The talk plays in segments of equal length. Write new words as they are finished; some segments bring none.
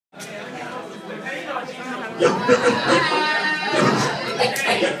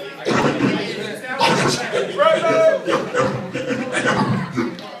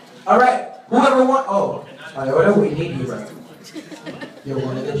All right, whoever wants. Oh, whatever we need you, right? You're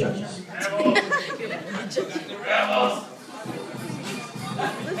one of the judges.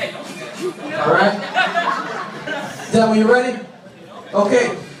 All right. Then, you ready?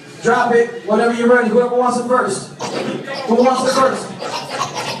 Okay, drop it. Whenever you're ready. Whoever wants it first. Who wants it first?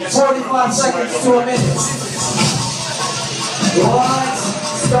 45 seconds to a minute. What?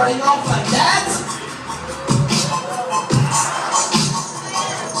 Starting off like that?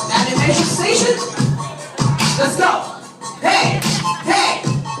 Animation station? Let's go. Hey, hey.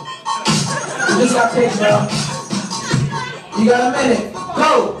 You just got picked, bro. You got a minute.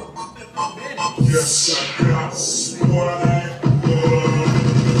 Go. Yes, I got swag.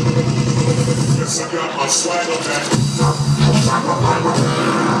 Yes, I got my swagger back.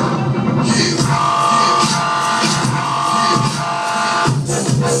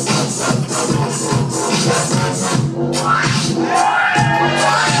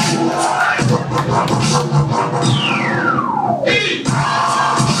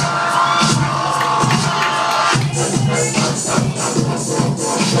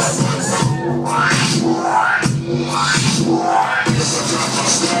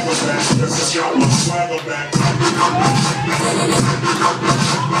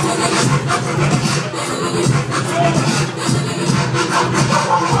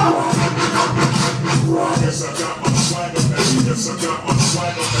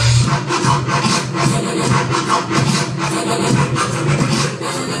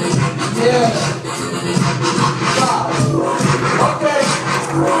 Yeah. Okay.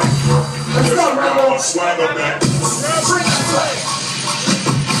 Let's go, Rebil. Swagger back. Bring it back.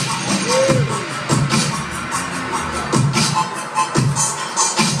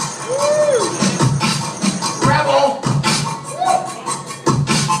 Rebil.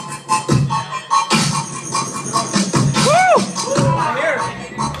 Woo! Here.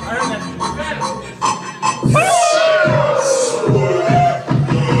 I heard that.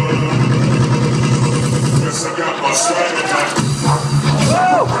 Yes, I got my swagger back.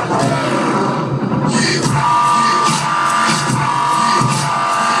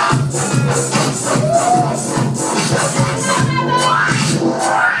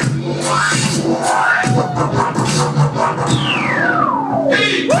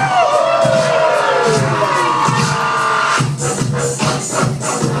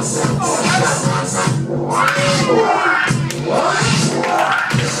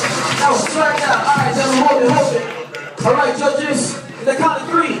 All right, judges, in the count of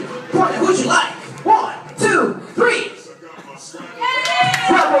 3, point who'd you like? 1, 2, 3.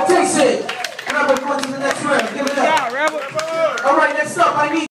 Rebil takes it. Rebil going to the next round. Give it up. All right, next up, I need